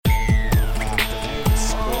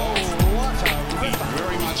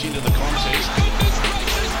much into the contest. Goodness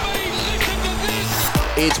gracious me, listen to this!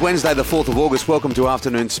 It's Wednesday the 4th of August. Welcome to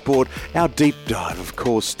Afternoon Sport. Our deep dive, of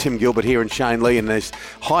course, Tim Gilbert here and Shane Lee, and there's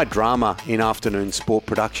high drama in Afternoon Sport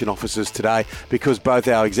production offices today because both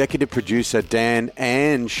our executive producer Dan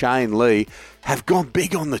and Shane Lee have gone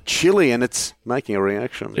big on the chili, and it's making a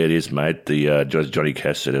reaction. It is, mate. The Johnny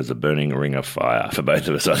Cash said there's a burning ring of fire for both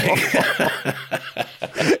of us, I think.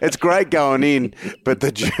 It's great going in, but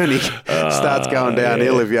the journey starts going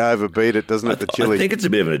downhill if you overbeat it, doesn't it, the chili? I think it's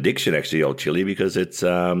a bit of an addiction, actually, old chili, because it's,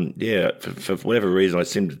 for whatever reason, I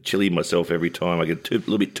seem to chili myself every time. I get a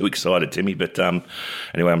little bit too excited, Timmy. But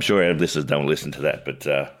anyway, I'm sure our listeners don't listen to that, but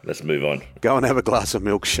let's move on. Go and have a glass of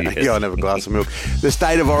milk, Shane. Yes. Go and have a glass of milk. The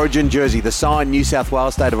State of Origin jersey, the signed New South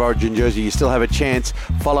Wales State of Origin jersey. You still have a chance.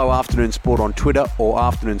 Follow Afternoon Sport on Twitter or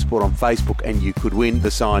Afternoon Sport on Facebook, and you could win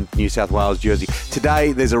the signed New South Wales jersey.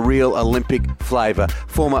 Today, there's a real Olympic flavour.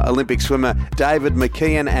 Former Olympic swimmer David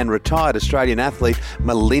McKeon and retired Australian athlete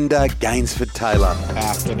Melinda Gainsford-Taylor.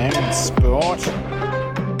 Afternoon Sport.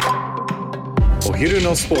 O昼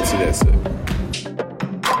のスポーツです。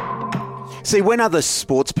 See, when other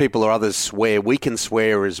sports people or others swear, we can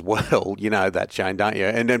swear as well. You know that, Shane, don't you?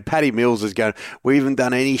 And then Paddy Mills is going, we haven't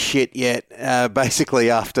done any shit yet. Basically,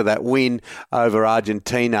 after that win over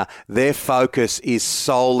Argentina, their focus is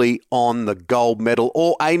solely on the gold medal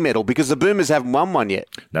or a medal because the Boomers haven't won one yet.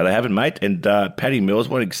 No, they haven't, mate. And Paddy Mills,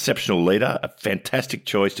 what an exceptional leader, a fantastic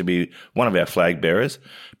choice to be one of our flag bearers.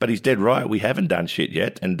 But he's dead right. We haven't done shit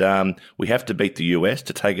yet. And we have to beat the US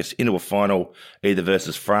to take us into a final either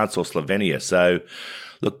versus France or Slovenia. So,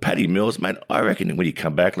 look, Paddy Mills, mate, I reckon when you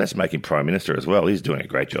come back, let's make him Prime Minister as well. He's doing a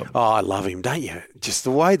great job. Oh, I love him, don't you? Just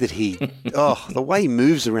the way that he, the way he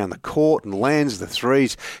moves around the court and lands the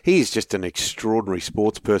threes. He is just an extraordinary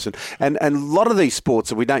sports person. And a lot of these sports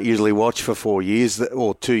that we don't usually watch for 4 years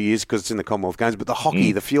or 2 years because it's in the Commonwealth Games, but the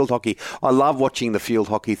hockey, the field hockey, I love watching the field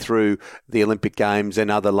hockey through the Olympic Games and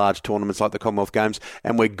other large tournaments like the Commonwealth Games,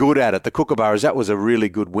 and we're good at it. The Kookaburras, that was a really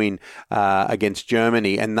good win against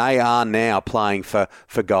Germany, and they are now playing for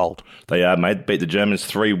gold. They are, mate. Beat the Germans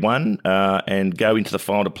 3-1 and go into the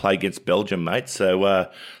final to play against Belgium, mate. So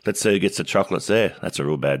let's see who gets the chocolates there. That's a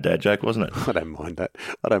real bad dad joke, wasn't it? I don't mind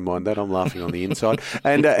that. I'm laughing on the inside.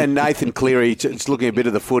 And Nathan Cleary, it's looking a bit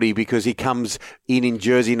of the footy because he comes in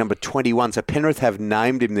jersey number 21. So Penrith have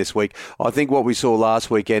named him this week. I think what we saw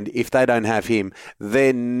last weekend, if they don't have him,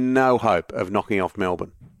 they're no hope of knocking off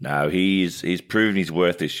Melbourne. No, he's proven his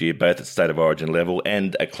worth this year, both at State of Origin level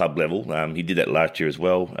and at club level. He did that last year as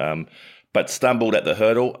well, but stumbled at the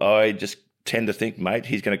hurdle. I just tend to think, mate,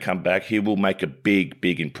 he's going to come back. He will make a big,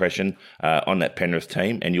 big impression on that Penrith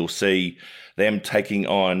team, and you'll see them taking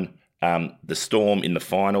on the Storm in the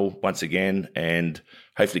final once again, and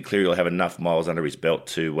hopefully Cleary will have enough miles under his belt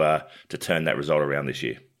to turn that result around this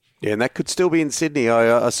year. Yeah, and that could still be in Sydney.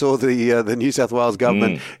 I saw the New South Wales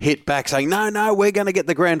government hit back saying, no, we're going to get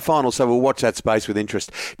the grand final, so we'll watch that space with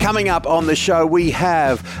interest. Coming up on the show, we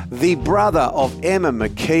have the brother of Emma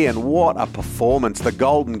McKeon. What a performance, the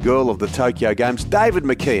golden girl of the Tokyo Games. David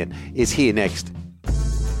McKeon is here next.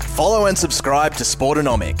 Follow and subscribe to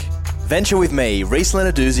Sportonomic. Venture with me, Reece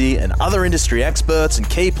Lenarduzzi, and other industry experts and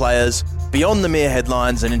key players beyond the mere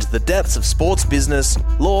headlines and into the depths of sports business,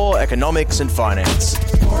 law, economics and finance.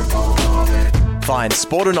 Find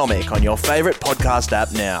Sportonomic on your favourite podcast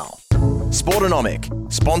app now.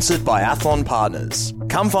 Sportonomic, sponsored by Athlon Partners.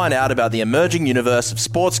 Come find out about the emerging universe of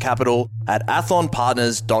sports capital at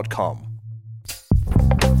athlonpartners.com.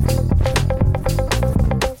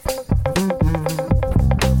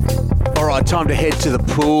 All right, time to head to the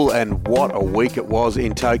pool, and what a week it was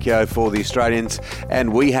in Tokyo for the Australians.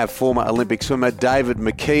 And we have former Olympic swimmer David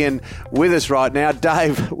McKeon with us right now.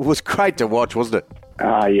 Dave, it was great to watch, wasn't it?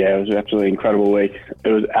 Yeah, it was an absolutely incredible week. It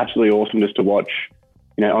was absolutely awesome just to watch,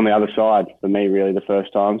 on the other side for me, really, the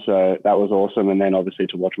first time. So that was awesome. And then obviously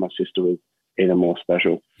to watch my sister was even more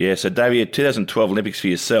special. Yeah, so Dave, you had 2012 Olympics for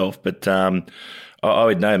yourself, but I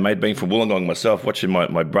would know, mate, being from Wollongong myself, watching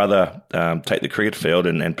my brother take the cricket field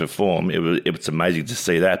and perform, it was amazing to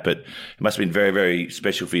see that. But it must have been very, very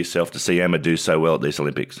special for yourself to see Emma do so well at these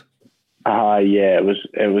Olympics. Yeah, it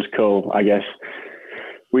was cool. I guess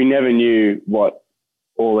we never knew what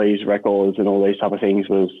all these records and all these type of things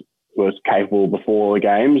was capable before the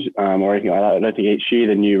games or anything like that. I don't think she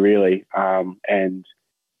either knew really. And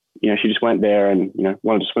she just went there and,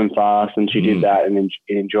 wanted to swim fast, and she did that and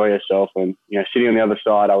enjoy herself. And, sitting on the other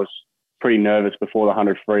side, I was pretty nervous before the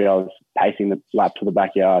 100 free. I was pacing the lap to the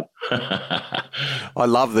backyard. I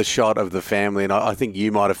love the shot of the family, and I think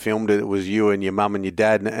you might have filmed it. It was you and your mum and your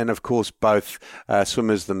dad, and of course both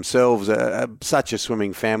swimmers themselves. Such a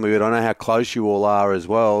swimming family, but I know how close you all are as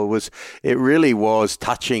well. It really was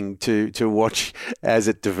touching to watch as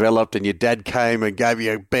it developed, and your dad came and gave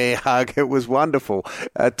you a bear hug. It was wonderful.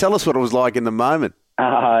 Tell us what it was like in the moment.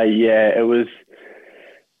 Yeah, it was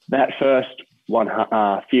that first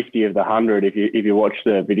 150 of the 100. If you watch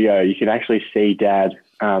the video, you can actually see Dad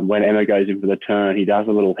when Emma goes in for the turn. He does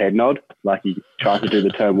a little head nod, like he tries to do the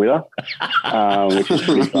turn with her, which is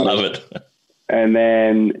pretty funny. Love it. And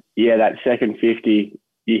then that second 50,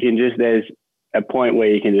 there's a point where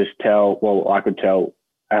you can just tell. Well, I could tell.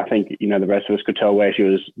 I think the rest of us could tell where she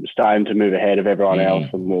was starting to move ahead of everyone else,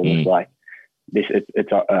 and we were like, this. It's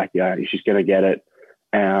she's going to get it.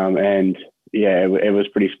 It was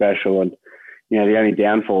pretty special. And the only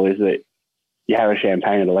downfall is that you have a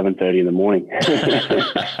champagne at 11:30 in the morning.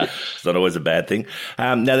 It's not always a bad thing.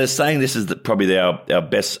 Now, they're saying this is probably our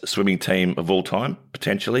best swimming team of all time,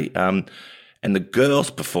 potentially. And the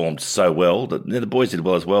girls performed so well. The boys did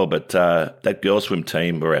well as well, but that girls swim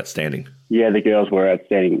team were outstanding. Yeah, the girls were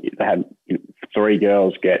outstanding. They had 3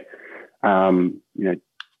 girls get, double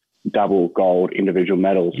gold individual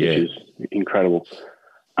medals, which is incredible.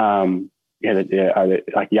 They're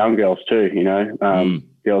like young girls too,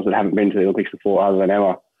 girls that haven't been to the Olympics before other than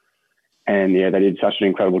Emma. And they did such an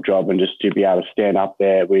incredible job. And just to be able to stand up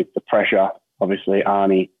there with the pressure, obviously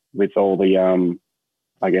Arnie, with all the,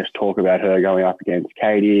 talk about her going up against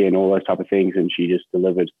Katie and all those type of things. And she just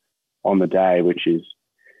delivered on the day, which is,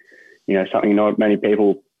 something not many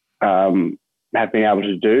people have been able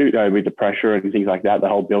to do with the pressure and things like that, the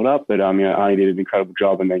whole build up. But, Arnie did an incredible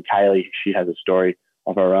job. And then Kaylee, she has a story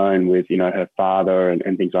of her own with, her father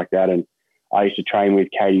and things like that. And I used to train with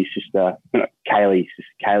Kaylee's sister,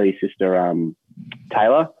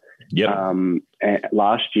 Taylor. Yep. And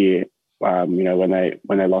last year, when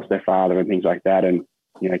they lost their father and things like that. And,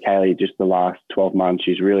 Kaylee, just the last 12 months,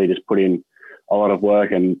 she's really just put in a lot of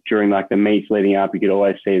work. And during the meets leading up, you could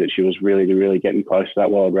always see that she was really, really getting close to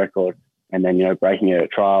that world record. And then, breaking it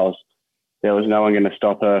at trials, there was no one going to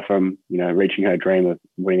stop her from, reaching her dream of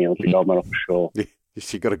winning the Olympic gold medal for sure.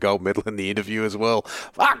 She got a gold medal in the interview as well.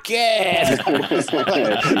 Fuck yeah!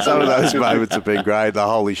 Some of those moments have been great. The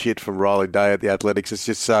holy shit from Riley Day at the Athletics. It's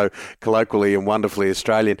just so colloquially and wonderfully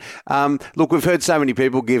Australian. Look, we've heard so many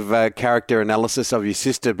people give character analysis of your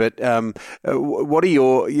sister, but what are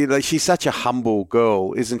your? She's such a humble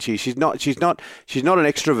girl, isn't she? She's not an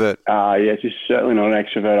extrovert. Yeah, she's certainly not an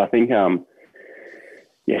extrovert. I think.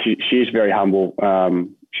 She is very humble.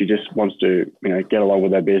 She just wants to, get along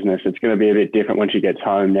with her business. It's going to be a bit different when she gets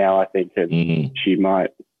home now, I think. And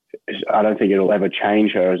I don't think it'll ever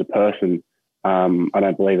change her as a person. I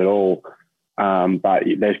don't believe at all. But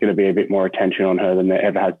there's going to be a bit more attention on her than there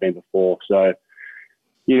ever has been before. So,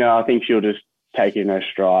 I think she'll just take it in her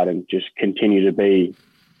stride and just continue to be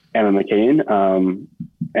Emma McKeon.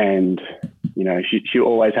 And, she'll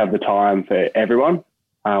always have the time for everyone,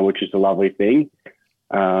 which is the lovely thing.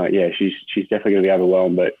 She's definitely going to be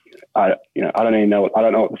overwhelmed, but I don't even know. I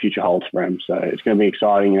don't know what the future holds for him. So it's going to be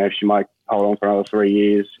exciting. She might hold on for another 3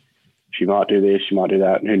 years. She might do this. She might do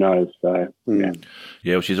that. Who knows? So yeah.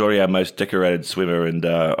 Yeah. Well, she's already our most decorated swimmer, and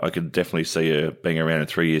I could definitely see her being around in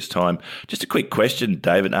 3 years' time. Just a quick question,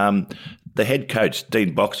 David. The head coach,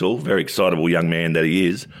 Dean Boxall, very excitable young man that he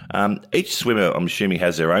is. Each swimmer, I'm assuming,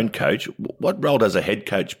 has their own coach. What role does a head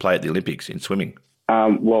coach play at the Olympics in swimming?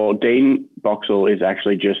 Well, Dean Boxall is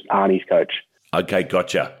actually just Arnie's coach. Okay,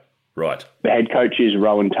 gotcha. Right. The head coach is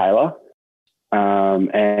Rowan Taylor.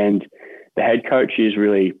 And the head coach is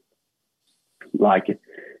really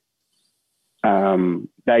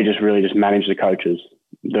they just really just manage the coaches.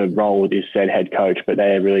 The role is said head coach, but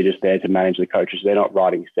they're really just there to manage the coaches. They're not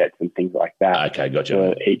writing sets and things like that. Okay, gotcha.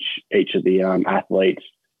 For each of the athletes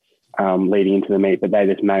leading into the meet, but they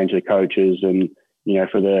just manage the coaches. And,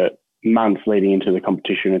 for the months leading into the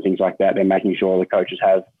competition and things like that, they're making sure the coaches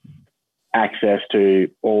have access to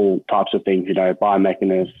all types of things,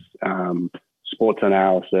 biomechanics, sports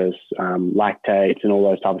analysis, lactates and all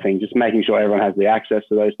those type of things, just making sure everyone has the access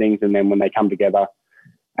to those things. And then when they come together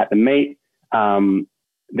at the meet,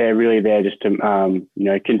 they're really there just to,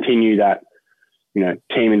 continue that,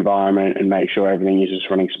 team environment and make sure everything is just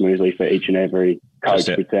running smoothly for each and every coach.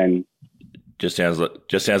 Just sounds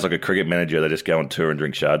like a cricket manager. They just go on tour and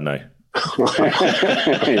drink Chardonnay.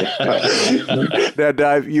 Now,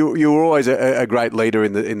 Dave, you were always a great leader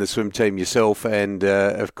in the swim team yourself, and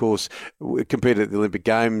of course competed at the Olympic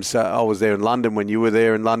Games. I was there in London when you were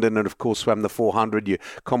there in London, and of course swam the 400. You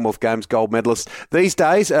Commonwealth Games gold medalist. These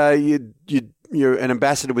days, you're an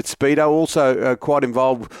ambassador with Speedo, also quite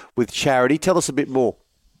involved with charity. Tell us a bit more.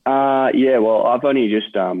 Yeah, well, I've only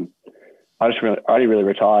just I only really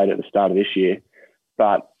retired at the start of this year,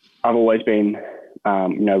 but I've always been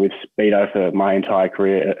with Speedo for my entire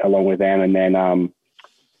career along with them. And then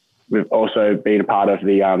we've also been a part of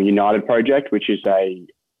the United Project, which is a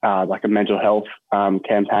mental health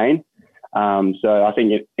campaign. So I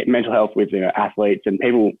think mental health with athletes and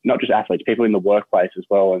people, not just athletes, people in the workplace as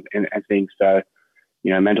well and things. So,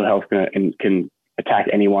 mental health can attack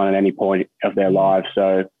anyone at any point of their lives.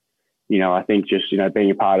 So, I think just,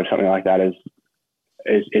 being a part of something like that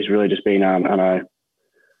is really just been,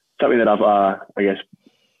 something that I've, I guess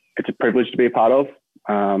it's a privilege to be a part of,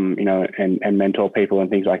 and mentor people and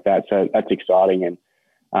things like that. So that's exciting.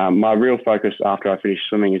 And my real focus after I finished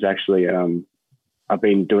swimming is actually, I've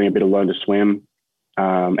been doing a bit of learn to swim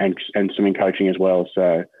and swimming coaching as well.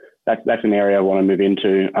 So that's an area I want to move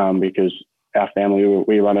into because our family,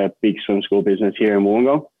 we run a big swim school business here in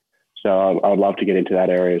Wollongong. So I would love to get into that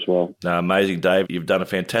area as well. No, amazing, Dave. You've done a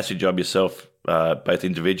fantastic job yourself, both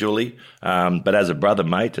individually, but as a brother,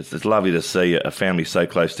 mate. It's lovely to see a family so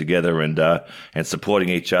close together and supporting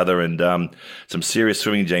each other, and some serious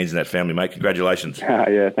swimming genes in that family, mate. Congratulations.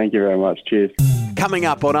 Yeah, thank you very much. Cheers. Coming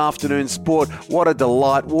up on Afternoon Sport, what a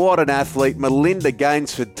delight, what an athlete, Melinda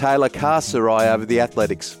Gainsford-Taylor casts her eye over the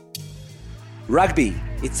athletics. Rugby,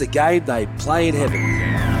 it's a game they play in heaven.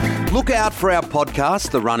 Look out for our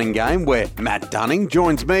podcast, The Running Game, where Matt Dunning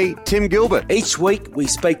joins me, Tim Gilbert. Each week, we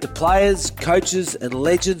speak to players, coaches and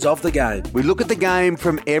legends of the game. We look at the game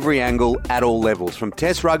from every angle at all levels, from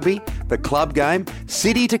Test rugby, the club game,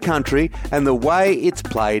 city to country, and the way it's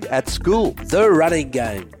played at school. The Running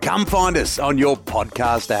Game. Come find us on your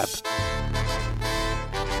podcast app.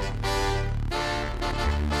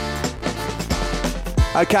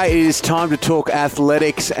 Okay, it is time to talk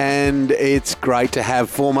athletics, and it's great to have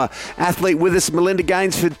former athlete with us, Melinda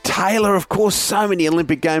Gainsford-Taylor. Of course, so many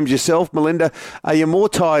Olympic Games yourself. Melinda, are you more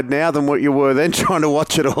tired now than what you were then trying to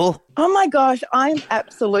watch it all? Oh my gosh, I'm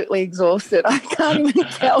absolutely exhausted. I can't even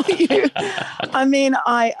tell you.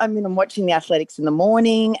 I'm watching the athletics in the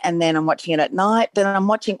morning, and then I'm watching it at night. Then I'm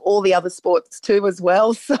watching all the other sports too as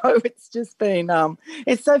well. So it's just been,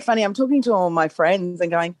 it's so funny. I'm talking to all my friends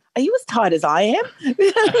and going, are you as tired as I am?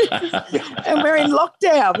 And we're in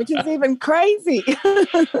lockdown, which is even crazy.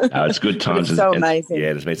 It's good times. It's so amazing.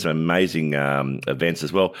 Yeah, there's been some amazing events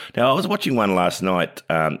as well. Now, I was watching one last night,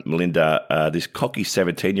 Melinda, this cocky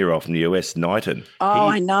 17-year-old from the US, Knighton.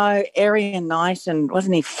 I know. Arian Knighton.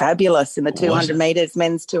 Wasn't he fabulous in the 200 metres,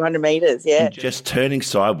 men's 200 metres? Yeah. Just turning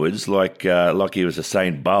sideways like he was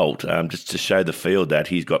Usain Bolt, just to show the field that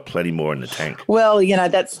he's got plenty more in the tank. Well,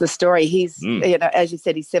 that's the story. He's, as you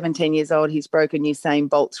said, he's 17 years old. He's broken Usain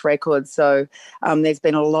Bolt's record. So there's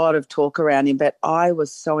been a lot of talk around him, but I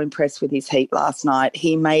was so impressed with his heat last night.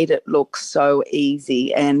 He made it look so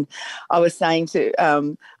easy. And I was saying to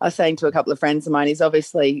a couple of friends of mine, he's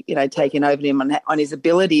obviously, taken over him on his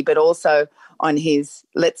ability, but also on his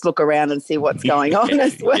let's look around and see what's going on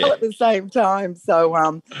as well at the same time.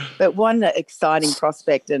 So, but one exciting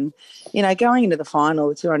prospect, and, going into the final,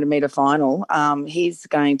 the 200 metre final, he's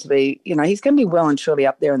going to be, he's going to be well and truly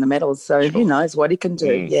up there in the medals. So who knows what he can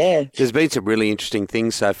do. Yeah. There's been some really interesting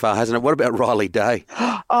things so far, hasn't it? What about Riley Day?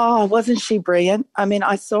 Oh, wasn't she brilliant? I mean,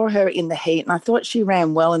 I saw her in the heat and I thought she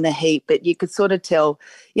ran well in the heat, but you could sort of tell,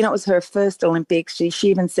 it was her first Olympics. She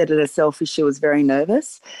even said it herself, she was very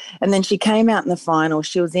nervous. And then she came out in the final.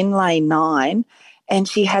 She was in lane 9 and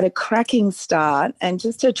she had a cracking start and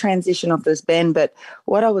just her transition off this bend. But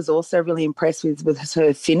what I was also really impressed with was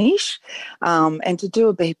her finish. And to do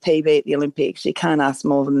a PB at the Olympics, you can't ask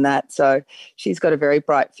more than that. So she's got a very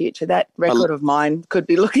bright future. That record of mine could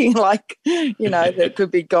be looking like, that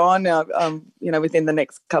could be gone, within the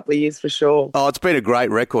next couple of years for sure. Oh, it's been a great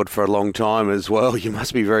record for a long time as well. You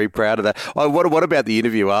must be very proud of that. Oh, what about the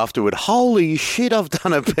interview afterward? Holy shit, I've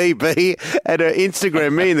done a PB. And her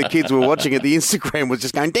Instagram, me and the kids were watching it. The Instagram was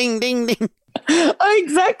just going ding, ding, ding. Oh,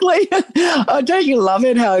 exactly. Oh, don't you love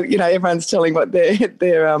it how, everyone's telling what their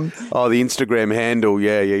Oh, the Instagram handle.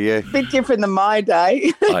 Yeah. Bit different than my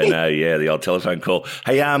day. I know, yeah, the old telephone call.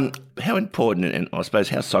 Hey, how important and I suppose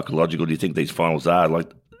how psychological do you think these finals are?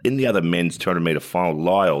 Like in the other men's 200 metre final,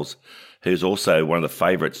 Lyles, who's also one of the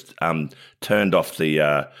favourites, turned off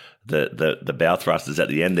the bow thrusters at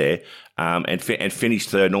the end there and finished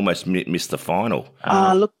third and almost missed the final.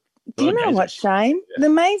 Look, Do you know what, Shane? The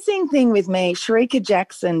amazing thing with me, Sharika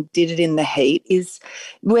Jackson did it in the heat, is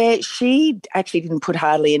where she actually didn't put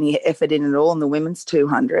hardly any effort in at all in the women's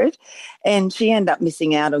 200, and she ended up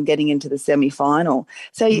missing out on getting into the semi-final.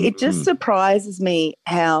 So it just surprises me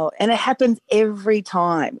how, and it happens every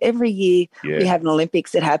time. Every year we have an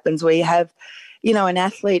Olympics, it happens where you have, you know, an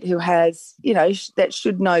athlete who has, you know, that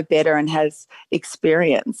should know better and has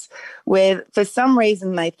experience, where for some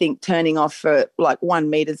reason they think turning off for like 1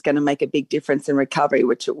 metre is going to make a big difference in recovery,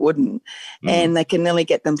 which it wouldn't. And they can nearly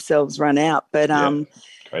get themselves run out. But,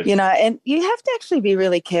 you know, and you have to actually be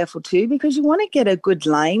really careful too, because you want to get a good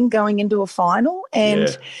lane going into a final.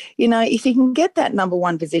 And, you know, if you can get that number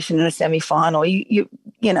one position in a semi-final, you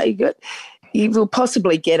will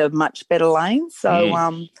possibly get a much better lane.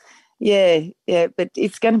 So, yeah, but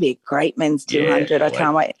it's going to be a great men's 200. I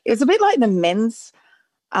can't wait. It was a bit like the men's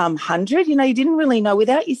 100. You know, you didn't really know,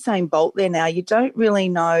 without Usain Bolt there now, you don't really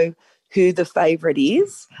know who the favourite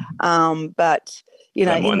is. But, you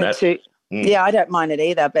know, in the two... Yeah, I don't mind it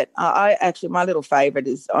either. But I actually, my little favourite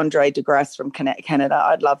is Andre De Grasse from Canada.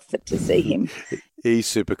 I'd love to see him. He's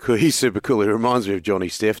super cool. He reminds me of Johnny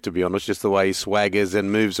Steph, to be honest, just the way he swaggers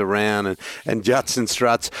and moves around and juts and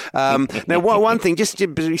struts. Now, one thing, just to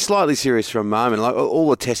be slightly serious for a moment, like all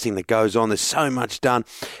the testing that goes on, there's so much done.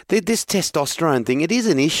 This testosterone thing, it is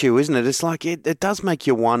an issue, isn't it? It's like it does make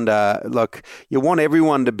you wonder, like you want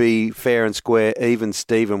everyone to be fair and square, even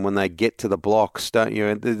Steven, when they get to the blocks, don't you?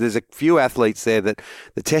 And there's a few athletes there that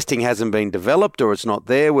the testing hasn't been developed or it's not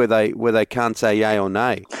there where they can't say yay or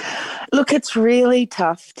nay. Look, it's really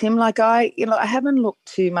tough, Tim. Like I haven't looked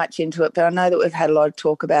too much into it, but I know that we've had a lot of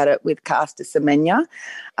talk about it with Caster Semenya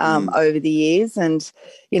over the years. And,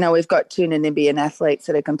 you know, we've got two Namibian athletes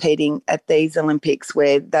that are competing at these Olympics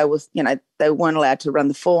where they weren't allowed to run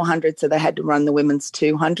the 400, so they had to run the women's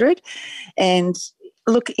 200. And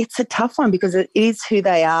look, it's a tough one because it is who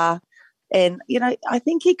they are. And, you know, I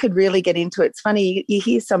think he could really get into it. It's funny, you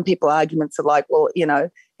hear some people arguments of like, well, you know,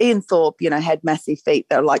 Ian Thorpe, you know, had massive feet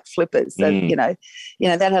that are like flippers. So, you know,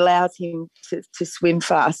 that allows him to swim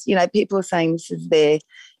fast. You know, people are saying this is their,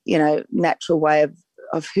 you know, natural way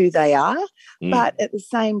of who they are. But at the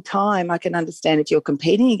same time, I can understand if you're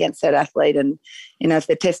competing against that athlete and, you know, if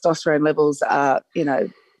the testosterone levels are, you know,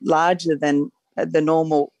 larger than the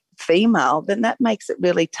normal female, then that makes it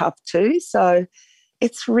really tough too. So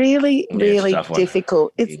it's really, really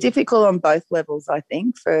difficult. It's difficult on both levels, I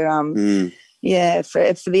think, for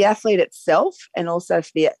for the athlete itself and also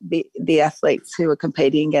for the athletes who are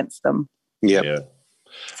competing against them. Yeah.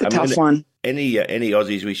 It's a tough one. Any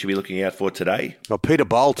Aussies we should be looking out for today? Well, Peter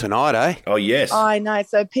Bowl tonight, eh? Oh, yes. I know.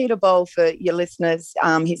 So Peter Bowl, for your listeners,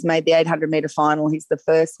 he's made the 800-metre final. He's the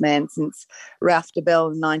first man since Ralph de Bell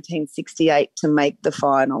in 1968 to make the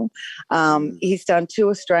final. He's done 2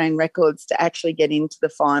 Australian records to actually get into the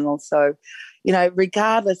final. So, you know,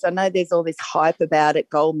 regardless, I know there's all this hype about it,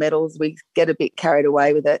 gold medals. We get a bit carried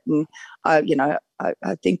away with it. And,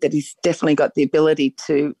 I think that he's definitely got the ability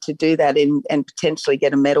to do that and potentially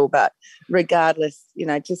get a medal. But regardless, you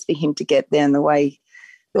know, just for him to get there and the way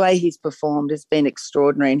he's performed has been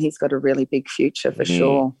extraordinary, and he's got a really big future for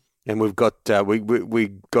sure. And we've got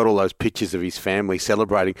we got all those pictures of his family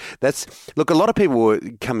celebrating. Look, a lot of people were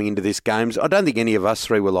coming into this games. I don't think any of us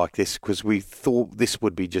three were like this because we thought this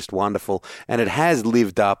would be just wonderful, and it has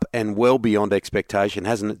lived up and well beyond expectation,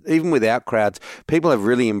 hasn't it? Even without crowds, people have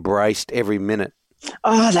really embraced every minute.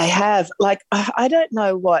 Oh, they have. Like, I don't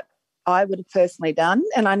know what I would have personally done,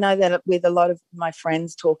 and I know that with a lot of my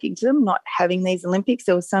friends talking to them, not having these Olympics,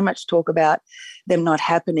 there was so much talk about them not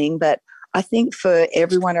happening, but I think for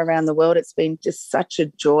everyone around the world, it's been just such a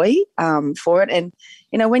joy for it. And,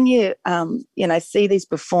 you know, when you, see these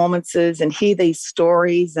performances and hear these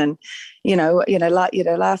stories and,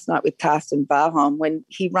 last night with Karsten Warholm, when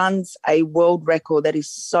he runs a world record that is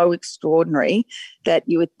so extraordinary that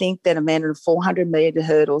you would think that a man in 400-metre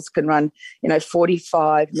hurdles can run,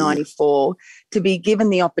 45.94, to be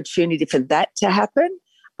given the opportunity for that to happen.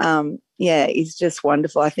 It's just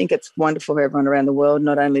wonderful. I think it's wonderful for everyone around the world,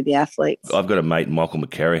 not only the athletes. I've got a mate, Michael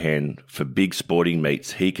McCarrahan, for big sporting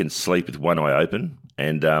meets. He can sleep with one eye open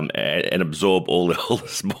and absorb all the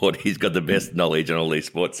sport. He's got the best knowledge on all these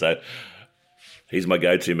sports, so he's my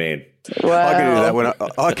go-to man. Wow. I can do that when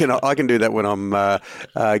I can do that when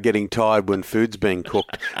I'm getting tired when food's being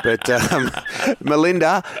cooked. But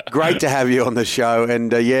Melinda, great to have you on the show,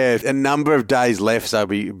 and a number of days left, so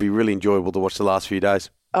it'll be really enjoyable to watch the last few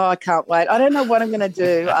days. Oh, I can't wait. I don't know what I'm going to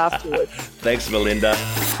do afterwards. Thanks, Melinda.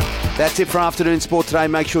 That's it for Afternoon Sport today.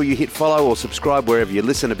 Make sure you hit follow or subscribe wherever you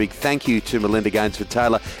listen. A big thank you to Melinda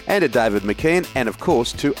Gainsford-Taylor and to David McKeon, and of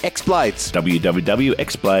course to X-Blades.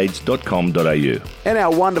 www.xblades.com.au. And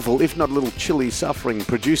our wonderful, if not a little chilly, suffering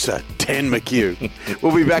producer, Dan McHugh.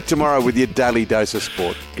 We'll be back tomorrow with your daily dose of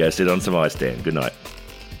sport. Go sit on some ice, Dan. Good night.